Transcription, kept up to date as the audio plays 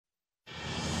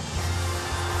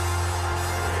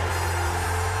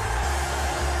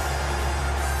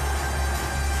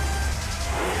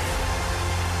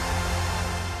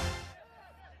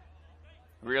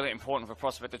really important for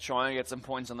Prospect to try and get some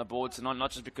points on the board tonight,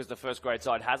 not just because the first grade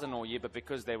side hasn't all year, but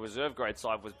because their reserve grade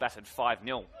side was battered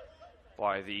 5-0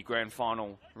 by the grand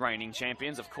final reigning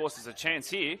champions. Of course, there's a chance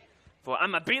here for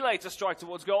Amabile to strike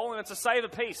towards goal, and it's a save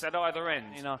apiece at either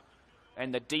end.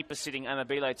 And the deeper sitting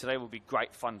Amabile today will be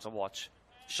great fun to watch.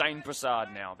 Shane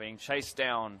Prasad now being chased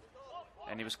down,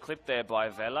 and he was clipped there by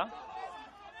Vela.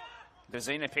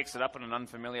 Bezina picks it up in an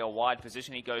unfamiliar wide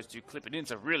position. He goes to clip it in.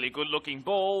 It's a really good-looking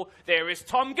ball. There is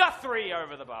Tom Guthrie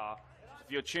over the bar.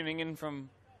 If you're tuning in from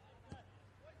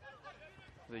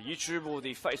the YouTube or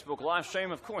the Facebook live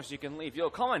stream, of course, you can leave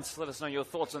your comments. Let us know your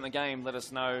thoughts on the game. Let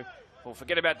us know. Well,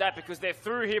 forget about that because they're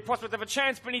through here. Prospect have a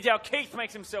chance. Benny Dalkeith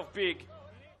makes himself big.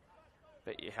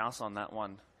 Bet your house on that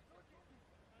one.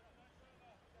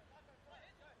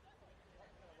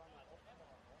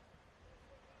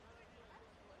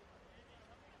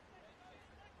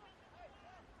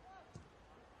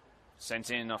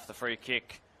 Sent in off the free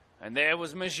kick. And there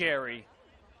was Majeri.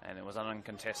 And it was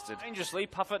uncontested. Dangerously,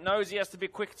 Puffett knows he has to be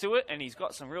quick to it, and he's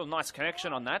got some real nice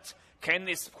connection on that. Can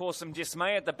this cause some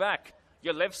dismay at the back?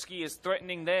 Yolevski is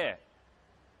threatening there.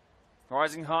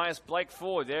 Rising highest, Blake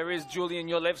Ford. There is Julian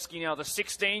Yolevski now, the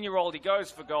 16-year-old. He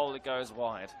goes for goal. It goes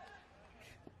wide.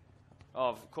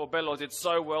 Oh, Corbello did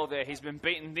so well there. He's been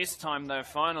beaten this time, though,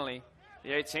 finally. The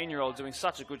 18-year-old doing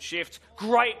such a good shift.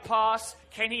 Great pass.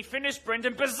 Can he finish,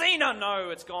 Brendan? Bazina,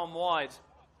 no, it's gone wide.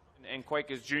 And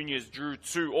Quakers Juniors drew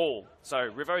 2-2. So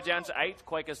Rivo down to 8th.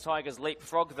 Quakers Tigers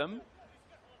leapfrog them.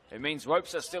 It means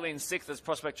Ropes are still in 6th as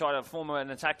Prospect try to form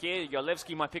an attack here.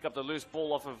 Yolevski might pick up the loose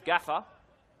ball off of Gaffer.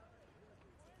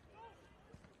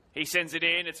 He sends it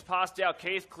in. It's past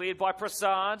Dalkeith, cleared by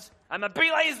Prasad. And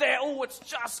Mabile is there. Oh, it's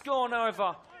just gone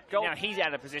over. Now he's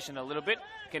out of position a little bit.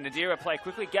 Can Nadira play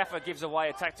quickly? Gaffer gives away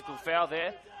a tactical foul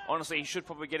there. Honestly, he should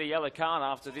probably get a yellow card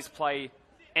after this play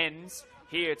ends.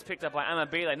 Here it's picked up by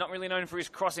Amabile, not really known for his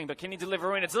crossing, but can he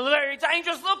deliver in? It's a very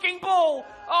dangerous looking ball!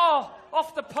 Oh,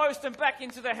 off the post and back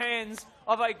into the hands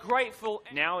of a grateful...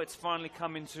 Now it's finally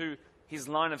come into his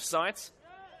line of sight.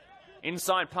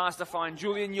 Inside pass to find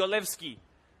Julian Yolevski,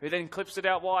 who then clips it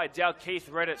out wide. Dalkeith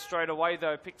read it straight away,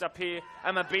 though. Picked up here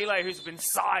Amabile, who's been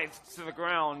scythed to the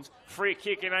ground. Free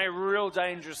kick in a real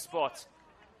dangerous spot.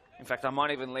 In fact, I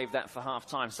might even leave that for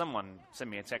half-time. Someone send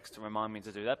me a text to remind me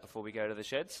to do that before we go to the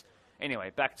sheds.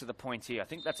 Anyway, back to the point here. I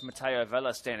think that's Matteo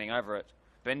Vela standing over it.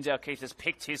 Ben Dalkeith has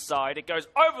picked his side. It goes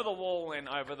over the wall and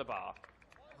over the bar.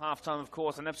 Half-time, of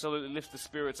course, and absolutely lift the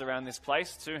spirits around this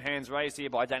place. 2 hands raised here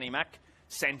by Danny Mack.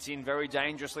 Sent in very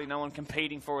dangerously. No one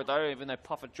competing for it, though. Even though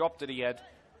Puffett dropped it, he had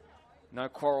no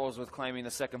quarrels with claiming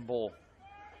the second ball.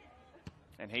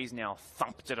 And he's now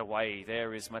thumped it away.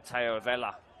 There is Matteo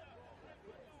Vela.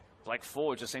 Blake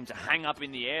Ford just seemed to hang up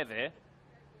in the air there.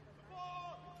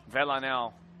 Vela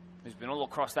now, who's been all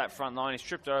across that front line. He's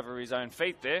tripped over his own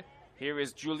feet there. Here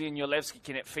is Julian Yolevski.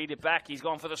 Can it feed it back? He's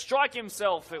gone for the strike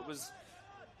himself. It was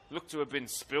looked to have been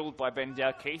spilled by Ben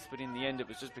Dalkeith, but in the end it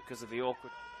was just because of the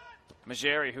awkward...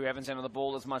 Majeri, who haven't handled the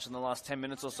ball as much in the last 10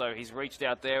 minutes or so. He's reached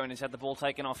out there and he's had the ball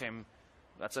taken off him.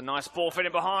 That's a nice ball for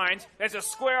him behind. There's a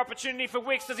square opportunity for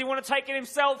Wicks. Does he want to take it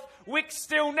himself? Wicks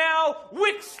still now.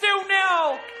 Wicks still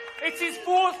now. It's his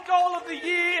 4th goal of the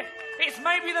year. It's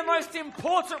maybe the most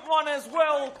important one as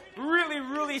well. Really,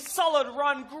 really solid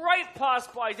run. Great pass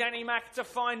by Danny Mack to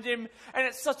find him. And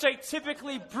it's such a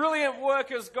typically brilliant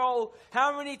workers goal.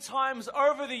 How many times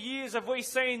over the years have we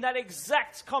seen that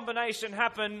exact combination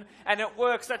happen? And it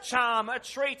works. A charm, a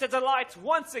treat, a delight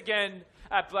once again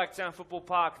at Blacktown Football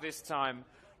Park this time.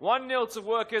 1-0 to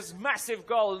Workers. Massive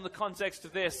goal in the context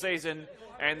of their season.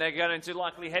 And they're going to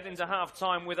likely head into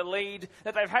half-time with a lead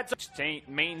that they've had to... Which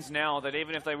means now that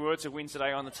even if they were to win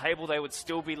today on the table, they would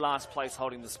still be last place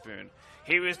holding the spoon.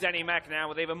 Here is Danny Mack now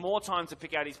with even more time to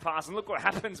pick out his pass. And look what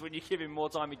happens when you give him more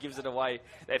time, he gives it away.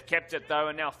 They've kept it, though,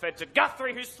 and now fed to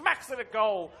Guthrie, who smacks it at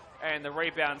goal. And the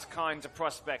rebound's kind to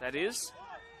Prospect, that is.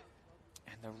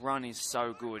 And the run is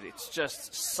so good. It's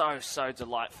just so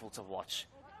delightful to watch.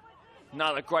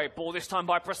 Another great ball, this time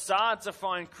by Prasad to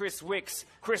find Chris Wicks.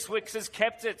 Chris Wicks has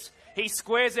kept it. He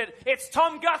squares it. It's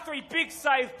Tom Guthrie. Big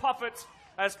save, Puffett.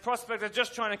 As Prospect are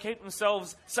just trying to keep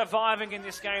themselves surviving in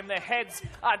this game. Their heads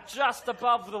are just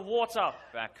above the water.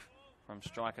 Back from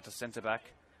striker to centre-back.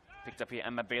 Picked up here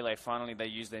Amabile. Finally, they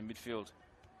use their midfield.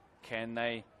 Can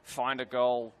they find a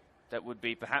goal that would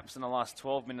be perhaps in the last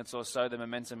 12 minutes or so? The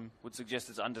momentum would suggest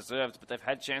it's undeserved, but they've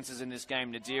had chances in this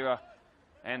game. Nadira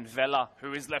and Vela,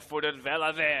 who is left-footed.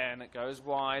 Vela there, and it goes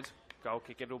wide. Goal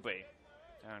kick it'll be.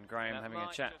 Darren Graham having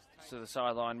a chat to the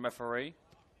sideline referee.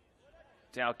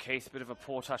 Dalkeith, bit of a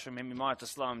poor touch from him. He might have to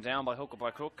slow him down by hook or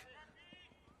by crook.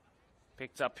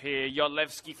 Picked up here,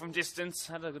 Yolevski from distance.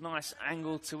 Had a nice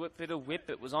angle to it, bit of whip.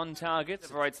 It was on target.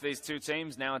 Separates these two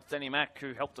teams. Now it's Danny Mack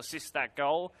who helped assist that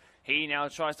goal. He now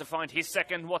tries to find his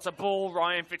second. What's a ball?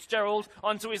 Ryan Fitzgerald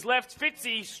onto his left.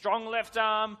 Fitzy, strong left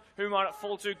arm. Who might it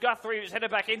fall to? Guthrie, who's headed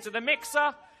back into the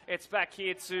mixer. It's back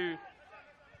here to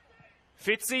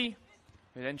Fitzy,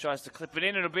 who then tries to clip it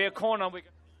in. It'll be a corner.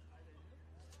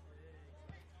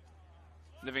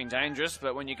 Living dangerous,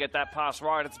 but when you get that pass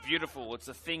right, it's beautiful. It's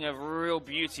a thing of real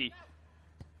beauty.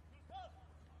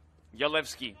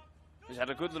 Yolevski, who's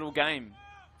had a good little game,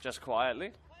 just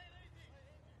quietly.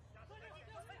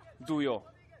 Duyo.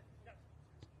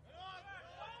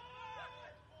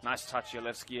 Nice touch,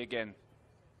 Yolevski again.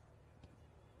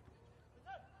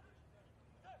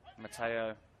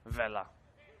 Matteo Vella.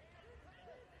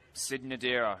 Sid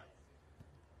Nadira.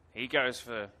 He goes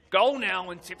for goal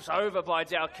now and tips over by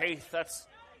Dalkeith. That's...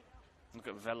 Look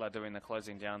at Vella doing the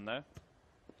closing down, though.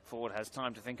 Forward has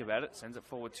time to think about it. Sends it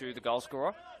forward to the goal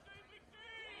scorer.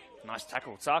 Nice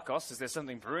tackle, Sarkos. Is there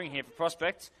something brewing here for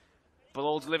Prospect?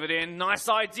 Ball delivered in. Nice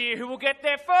idea. Who will get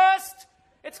there first?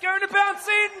 It's going to bounce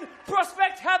in.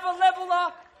 Prospect have a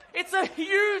leveller. It's a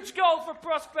huge goal for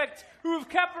Prospect, who have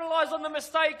capitalised on the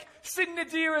mistake. Sid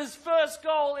Nadira's first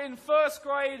goal in first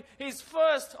grade, his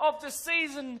first of the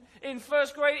season in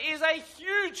first grade, is a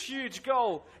huge, huge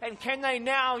goal. And can they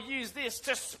now use this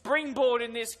to springboard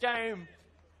in this game?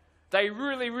 They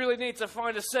really, really need to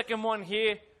find a second one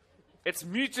here. It's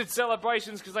muted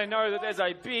celebrations because they know that there's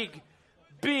a big,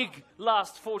 big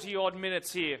last 40-odd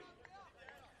minutes here.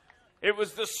 It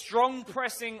was the strong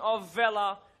pressing of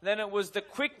Vella. Then it was the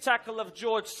quick tackle of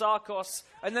George Sarkos.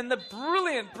 And then the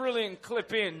brilliant, brilliant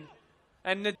clip in.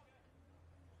 And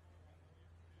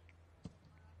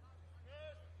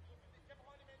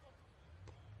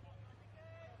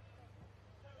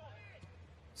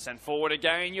sent forward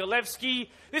again. Yolevski.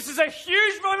 This is a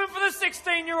huge moment for the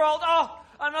 16-year-old. Oh,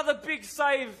 another big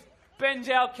save. Ben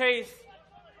Dalkeith.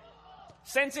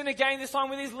 Sent in again, this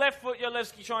time with his left foot.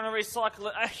 Yolevski trying to recycle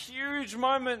it. A huge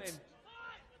moment.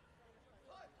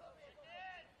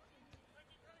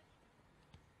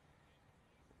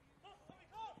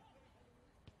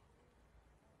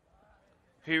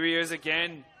 Here he is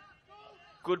again.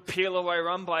 Good peel away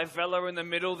run by Vella in the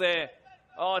middle there.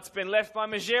 Oh, it's been left by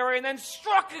Majeri and then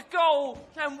struck a goal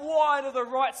and wide of the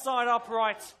right side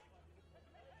upright.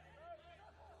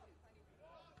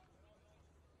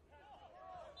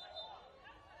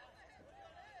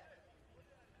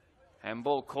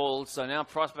 Handball called, so now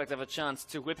Prospect have a chance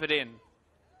to whip it in.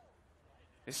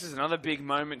 This is another big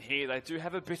moment here. They do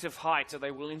have a bit of height. Are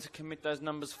they willing to commit those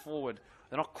numbers forward?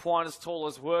 They're not quite as tall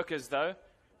as Workers, though.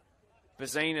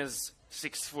 Bazina's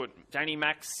 6 foot. Danny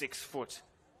Mack's 6 foot.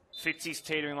 Fitzy's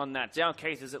teetering on that.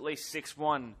 Dalkeith is at least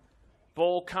 6'1".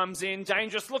 Ball comes in.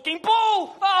 Dangerous looking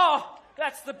ball! Oh!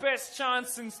 That's the best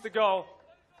chance since the goal.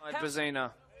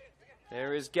 Bazina.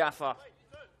 There is Gaffer.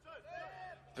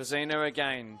 Bazina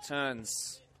again.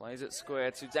 Turns. Plays it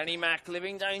square to Danny Mack.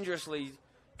 Living dangerously.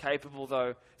 Capable,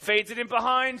 though. Feeds it in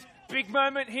behind. Big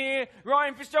moment here.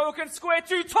 Ryan Fitzgerald can square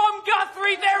to Tom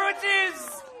Guthrie. There it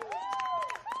is!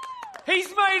 He's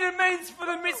made amends for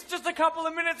the miss just a couple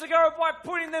of minutes ago by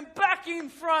putting them back in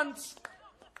front.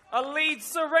 A lead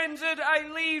surrendered,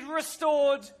 a lead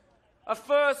restored. A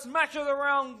first match of the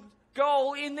round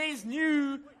goal in these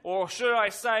new, or should I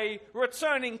say,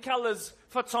 returning colours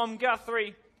for Tom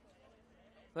Guthrie.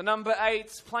 The number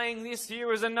 8, playing this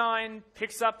year as a 9,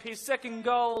 picks up his second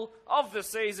goal of the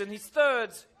season. His third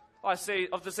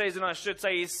of the season, I should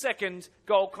say, his second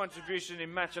goal contribution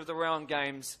in match of the round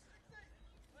games.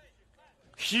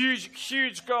 Huge,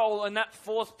 huge goal, and that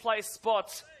 4th place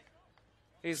spot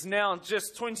is now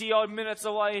just 20-odd minutes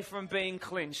away from being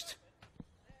clinched.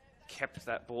 Kept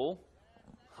that ball.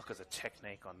 Look at the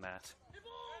technique on that.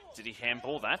 Did he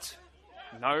handball that?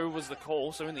 No was the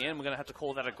call, so in the end we're going to have to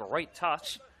call that a great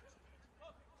touch.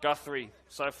 Guthrie,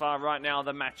 so far right now,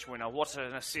 the match winner. What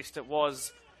an assist it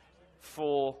was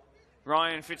for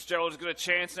Ryan Fitzgerald. Has got a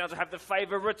chance now to have the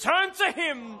favour returned to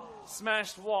him.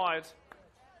 Smashed wide.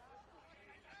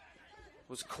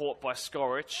 Was caught by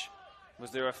Skorich.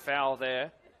 Was there a foul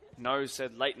there? No,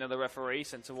 said Leitner, the referee.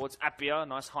 Sent towards Appia.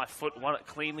 Nice high foot. Won it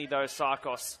cleanly, though,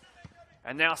 Sarkos.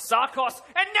 And now Sarkos.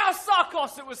 And now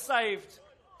Sarkos! It was saved.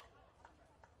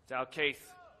 Dalkeith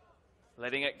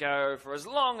letting it go for as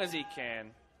long as he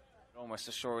can. Almost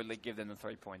assuredly give them the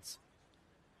 3 points.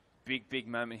 Big, big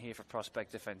moment here for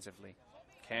Prospect defensively.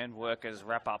 Can Workers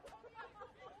wrap up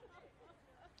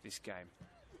this game?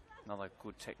 Another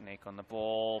good technique on the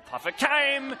ball. Puffer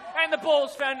came, and the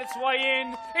ball's found its way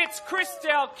in. It's Chris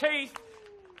Dalkeith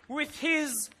with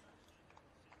his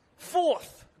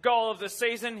 4th goal of the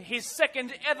season, his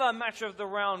second ever match of the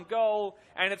round goal,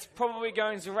 and it's probably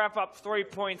going to wrap up 3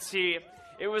 points here.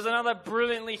 It was another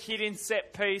brilliantly hit in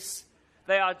set piece.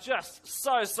 They are just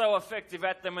so effective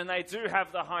at them, and they do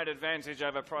have the height advantage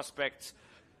over Prospect.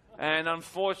 And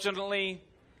unfortunately,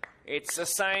 it's a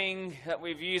saying that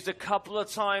we've used a couple of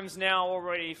times now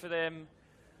already for them.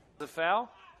 The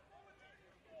foul.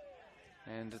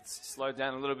 And it's slowed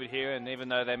down a little bit here, and even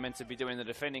though they're meant to be doing the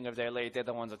defending of their lead, they're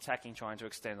the ones attacking, trying to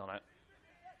extend on it.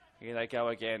 Here they go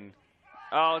again.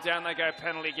 Oh, down they go,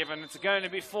 penalty given. It's going to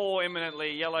be 4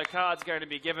 imminently. Yellow card's going to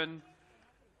be given.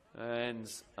 And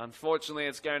unfortunately,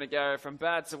 it's going to go from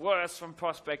bad to worse from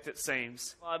Prospect, it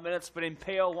seems. 5 minutes, but in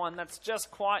PL1, that's just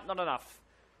quite not enough.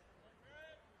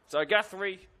 So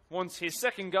Guthrie wants his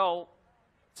second goal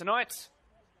tonight.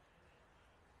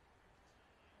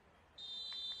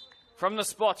 From the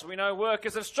spot, we know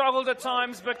Workers have struggled at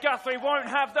times, but Guthrie won't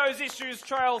have those issues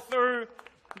trail through.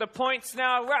 The points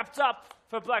now wrapped up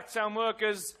for Blacktown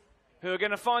Workers, who are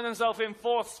going to find themselves in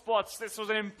 4th spots. This was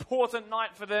an important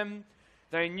night for them.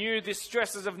 They knew the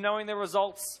stresses of knowing the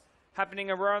results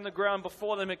happening around the ground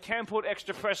before them. It can put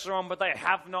extra pressure on, but they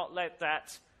have not let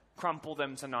that crumple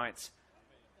them tonight.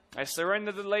 They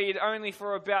surrendered the lead only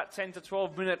for about 10 to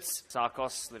 12 minutes.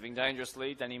 Sarkos living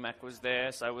dangerously. Danny Mack was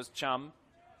there, so was Chum.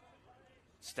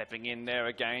 Stepping in there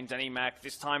again, Danny Mack.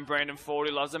 This time Brandon Ford,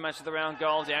 who loves the match of the round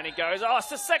goal. Down he goes. Oh, it's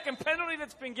the second penalty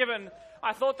that's been given.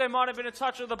 I thought there might have been a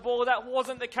touch of the ball. That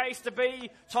wasn't the case to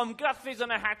be. Tom Guthrie's on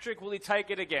a hat-trick. Will he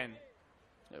take it again?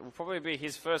 It will probably be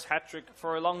his first hat-trick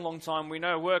for a long time. We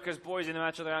know Workers boys in the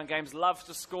match of the round games love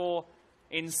to score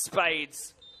in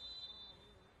spades.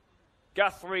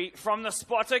 Guthrie from the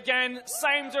spot again.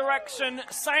 Same direction,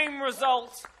 same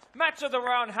result. Match of the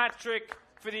round hat-trick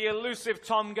for the elusive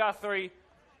Tom Guthrie.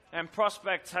 And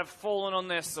Prospects have fallen on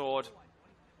their sword.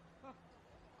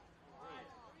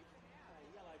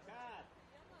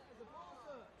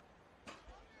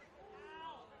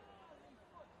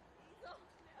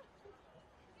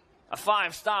 A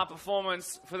 5-star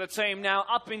performance for the team, now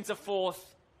up into 4th.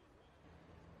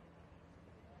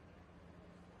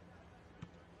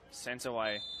 Sent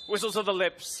away. Whistles of the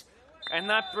lips. And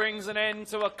that brings an end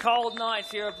to a cold night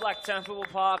here at Blacktown Football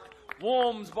Park.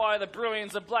 Warmed by the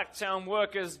brilliance of Blacktown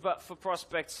Workers, but for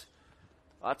Prospects,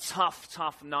 a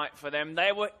tough night for them.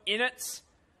 They were in it.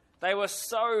 They were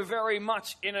so very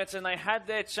much in it, and they had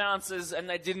their chances, and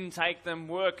they didn't take them.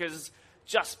 Workers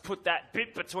just put that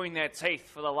bit between their teeth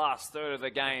for the last third of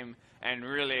the game and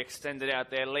really extended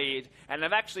out their lead. And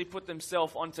they've actually put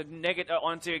themselves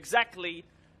onto exactly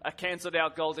a cancelled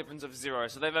out goal difference of 0.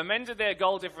 So they've amended their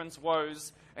goal difference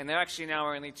woes, and they're actually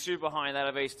now only 2 behind that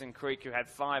of Eastern Creek, who had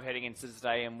 5 heading into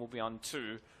today and will be on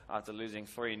 2 after losing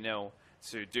 3-0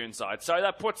 to Doonside. So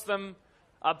that puts them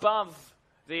above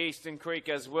the Eastern Creek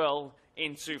as well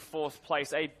into 4th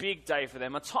place. A big day for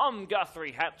them. A Tom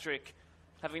Guthrie hat-trick.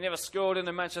 Having never scored in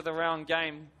a match of the round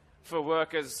game for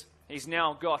Workers, he's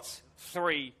now got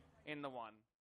 3 in the one.